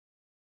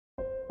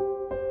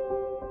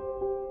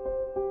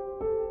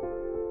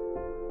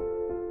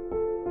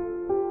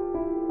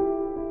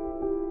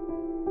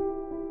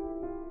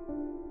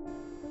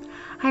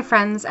Hi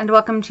friends, and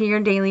welcome to your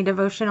daily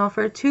devotional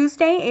for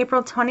Tuesday,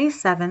 April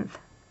 27th,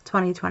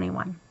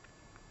 2021.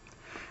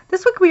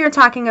 This week we are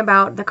talking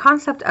about the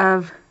concept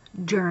of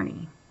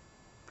journey.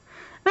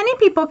 Many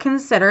people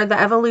consider the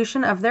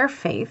evolution of their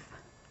faith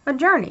a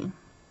journey.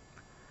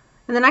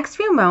 In the next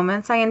few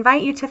moments, I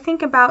invite you to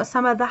think about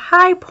some of the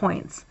high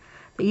points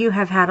that you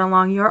have had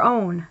along your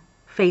own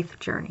faith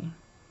journey.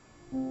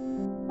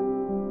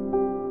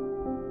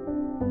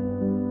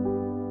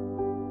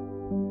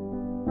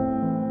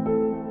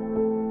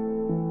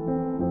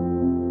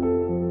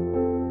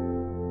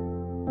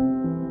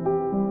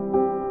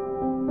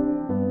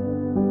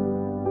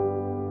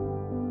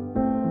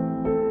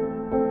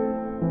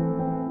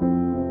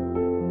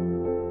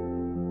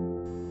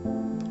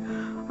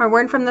 Our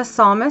word from the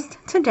psalmist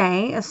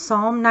today is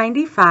Psalm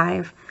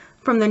 95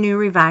 from the New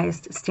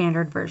Revised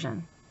Standard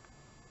Version.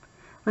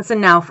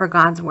 Listen now for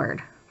God's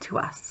word to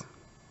us.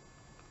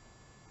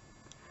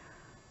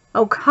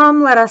 Oh,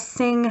 come, let us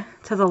sing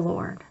to the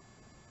Lord.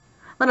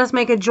 Let us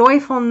make a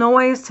joyful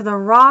noise to the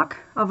rock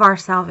of our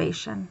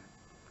salvation.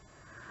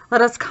 Let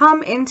us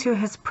come into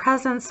his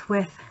presence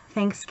with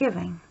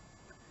thanksgiving.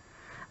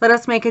 Let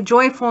us make a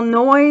joyful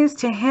noise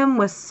to him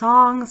with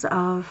songs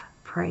of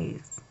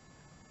praise.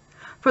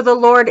 For the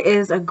Lord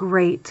is a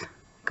great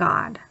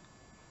God,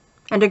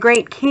 and a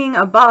great King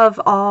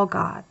above all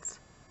gods.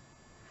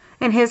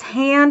 In his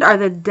hand are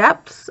the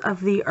depths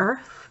of the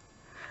earth.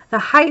 The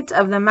height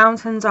of the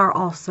mountains are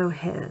also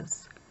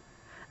his.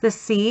 The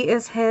sea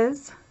is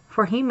his,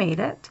 for he made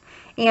it,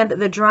 and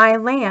the dry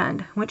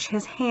land which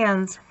his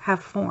hands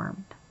have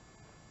formed.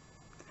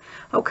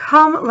 Oh,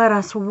 come, let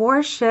us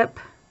worship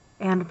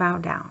and bow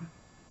down.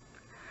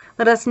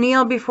 Let us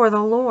kneel before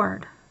the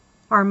Lord,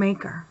 our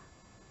Maker.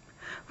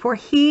 For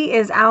he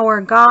is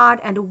our God,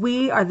 and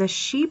we are the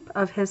sheep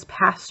of his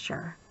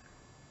pasture,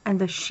 and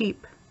the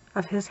sheep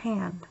of his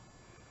hand.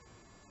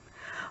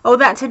 Oh,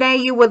 that today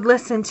you would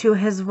listen to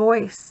his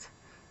voice.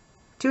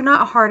 Do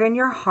not harden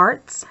your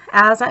hearts,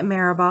 as at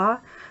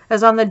Meribah,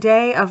 as on the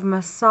day of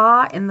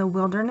Massah in the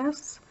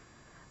wilderness,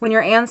 when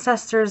your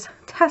ancestors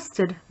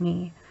tested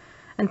me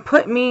and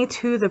put me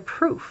to the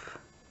proof,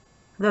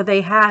 though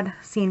they had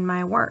seen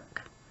my work.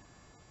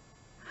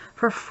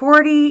 For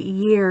 40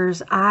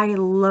 years I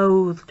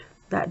loathed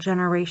that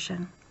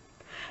generation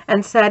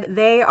and said,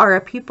 they are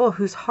a people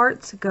whose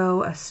hearts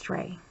go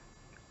astray,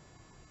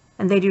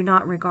 and they do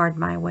not regard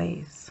my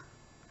ways.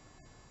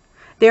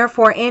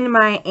 Therefore in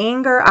my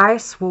anger I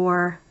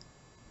swore,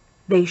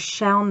 they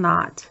shall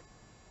not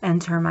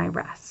enter my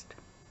rest.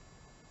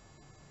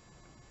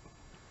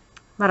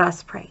 Let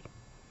us pray.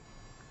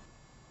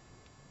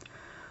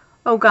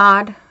 O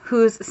God,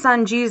 whose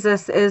Son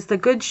Jesus is the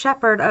good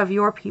shepherd of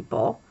your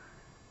people,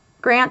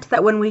 grant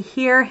that when we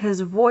hear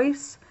his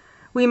voice,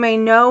 we may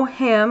know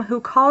him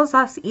who calls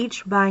us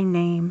each by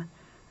name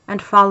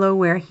and follow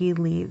where he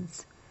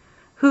leads,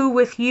 who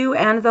with you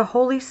and the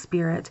Holy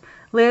Spirit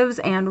lives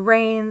and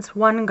reigns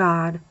one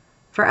God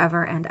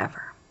forever and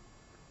ever.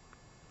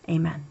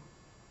 Amen.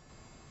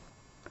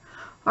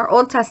 Our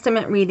Old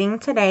Testament reading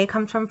today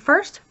comes from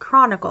 1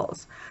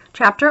 Chronicles,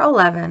 chapter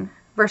 11,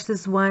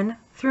 verses 1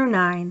 through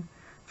 9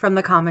 from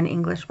the Common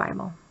English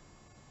Bible.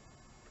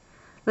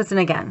 Listen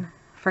again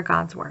for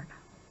God's word.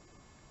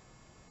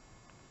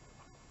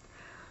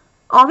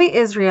 All the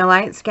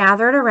Israelites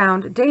gathered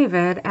around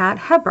David at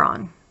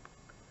Hebron.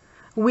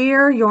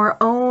 "We're your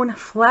own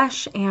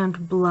flesh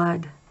and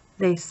blood,"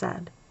 they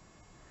said.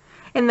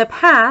 "In the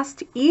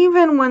past,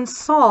 even when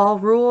Saul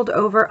ruled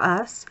over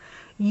us,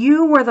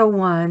 you were the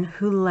one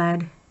who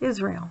led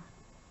Israel.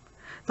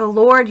 The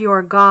Lord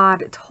your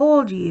God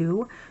told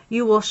you,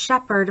 you will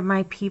shepherd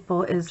my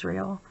people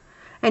Israel,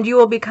 and you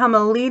will become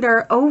a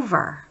leader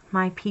over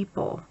my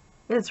people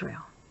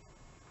Israel."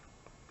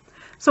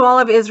 So all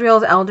of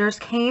Israel's elders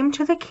came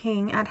to the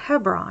king at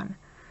Hebron,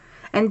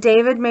 and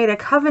David made a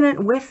covenant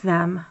with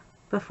them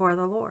before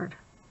the Lord.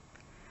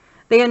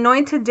 They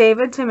anointed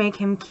David to make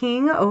him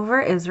king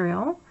over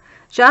Israel,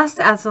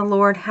 just as the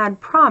Lord had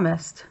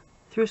promised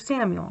through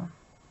Samuel.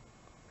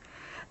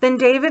 Then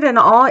David and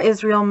all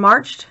Israel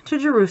marched to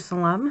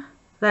Jerusalem,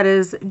 that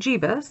is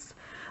Jebus,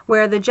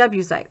 where the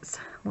Jebusites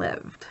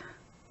lived.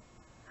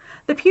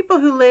 The people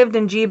who lived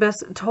in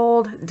Jebus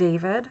told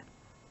David,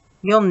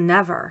 "You'll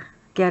never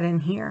get in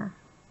here."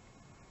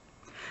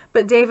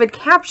 But David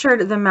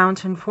captured the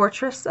mountain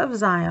fortress of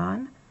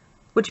Zion,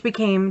 which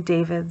became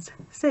David's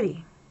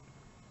city.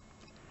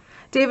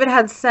 David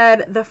had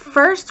said, "The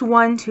first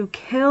one to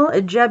kill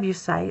a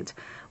Jebusite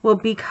will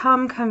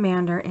become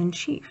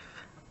commander-in-chief."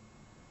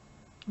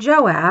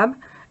 Joab,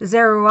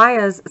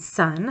 Zeruiah's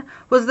son,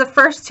 was the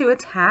first to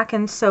attack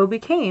and so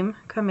became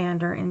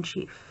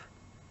commander-in-chief.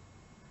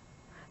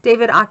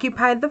 David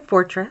occupied the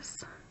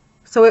fortress,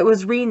 so it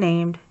was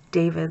renamed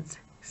David's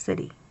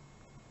city.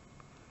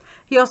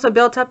 He also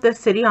built up the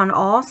city on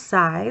all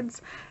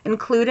sides,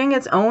 including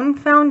its own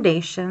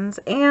foundations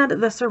and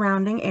the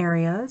surrounding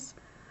areas,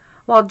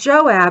 while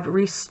Joab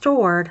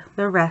restored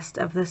the rest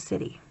of the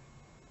city.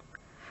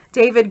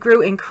 David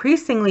grew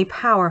increasingly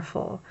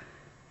powerful,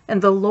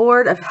 and the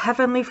Lord of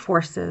heavenly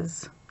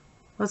forces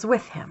was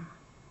with him.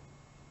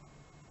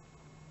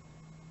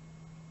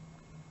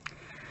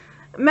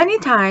 Many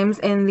times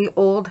in the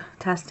Old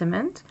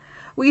Testament,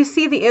 we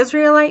see the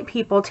Israelite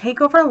people take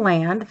over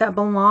land that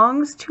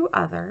belongs to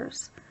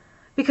others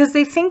because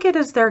they think it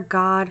is their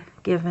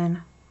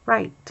God-given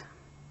right.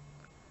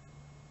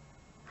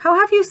 How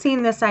have you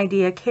seen this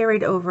idea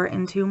carried over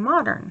into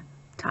modern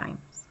times?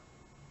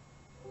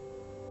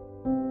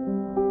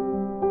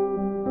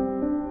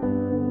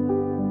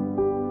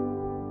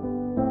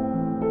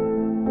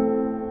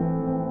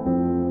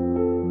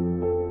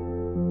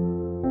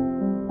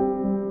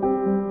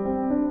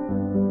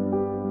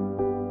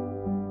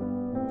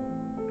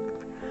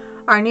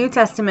 Our New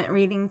Testament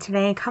reading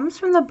today comes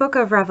from the book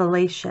of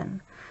Revelation,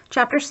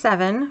 chapter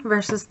 7,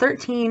 verses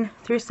 13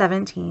 through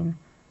 17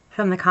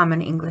 from the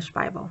Common English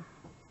Bible.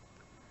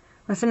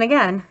 Listen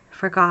again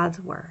for God's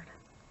word.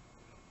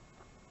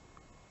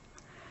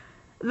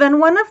 Then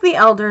one of the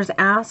elders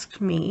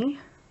asked me,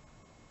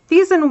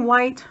 "These in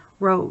white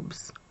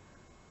robes,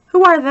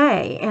 who are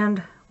they,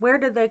 and where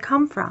did they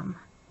come from?"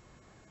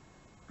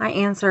 I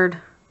answered,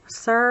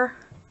 "Sir,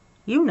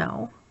 you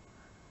know."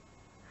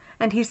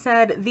 And he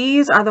said,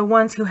 "These are the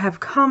ones who have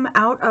come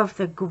out of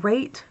the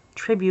great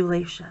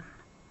tribulation.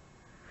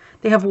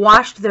 They have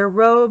washed their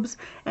robes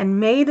and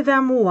made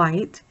them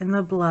white in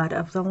the blood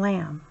of the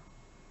Lamb.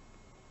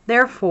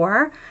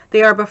 Therefore,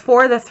 they are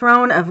before the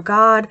throne of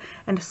God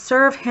and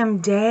serve him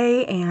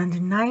day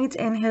and night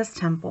in his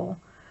temple.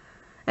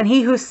 And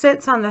he who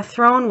sits on the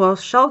throne will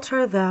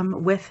shelter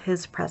them with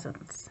his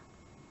presence.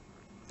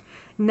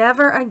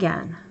 Never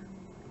again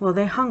will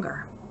they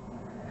hunger.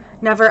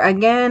 Never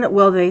again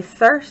will they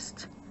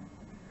thirst.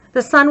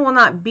 The sun will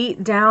not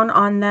beat down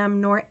on them,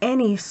 nor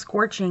any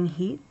scorching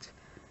heat.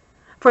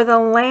 For the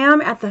Lamb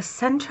at the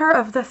center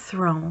of the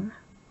throne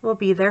will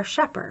be their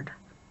shepherd.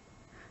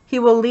 He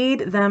will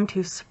lead them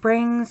to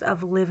springs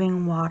of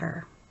living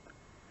water.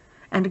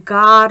 And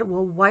God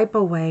will wipe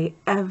away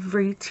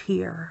every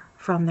tear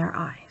from their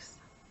eyes."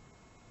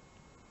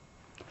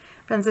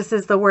 Friends, this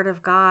is the word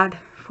of God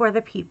for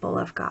the people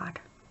of God.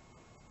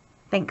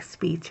 Thanks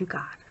be to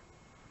God.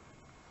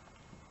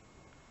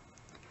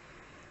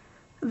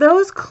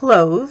 Those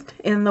clothed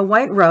in the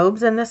white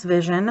robes in this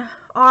vision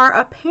are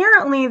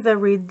apparently the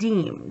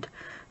redeemed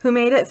who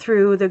made it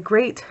through the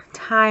great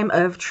time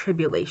of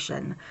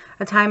tribulation,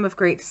 a time of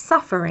great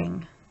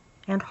suffering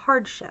and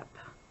hardship.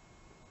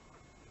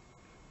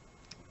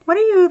 What do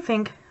you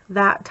think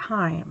that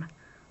time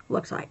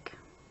looked like?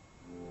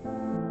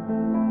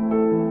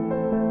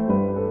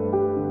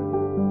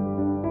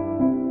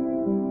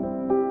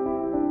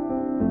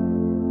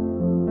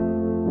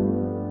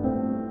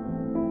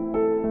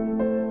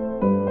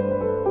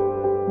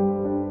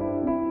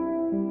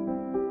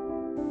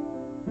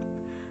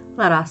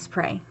 Let us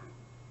pray.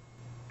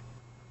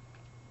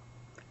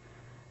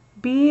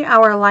 Be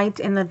our light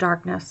in the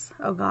darkness,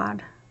 O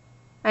God,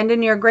 and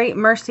in your great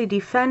mercy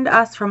defend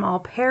us from all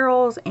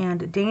perils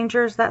and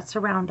dangers that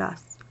surround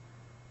us.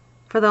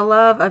 For the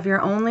love of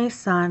your only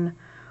Son,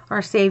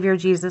 our Savior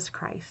Jesus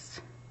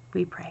Christ,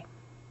 we pray.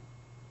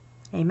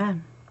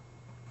 Amen.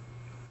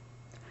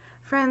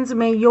 Friends,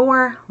 may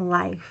your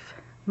life,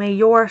 may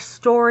your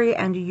story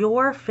and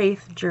your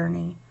faith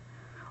journey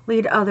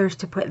lead others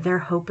to put their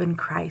hope in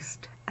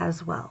Christ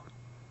as well.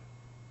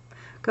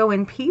 Go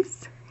in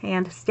peace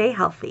and stay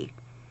healthy.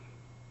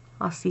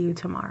 I'll see you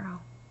tomorrow.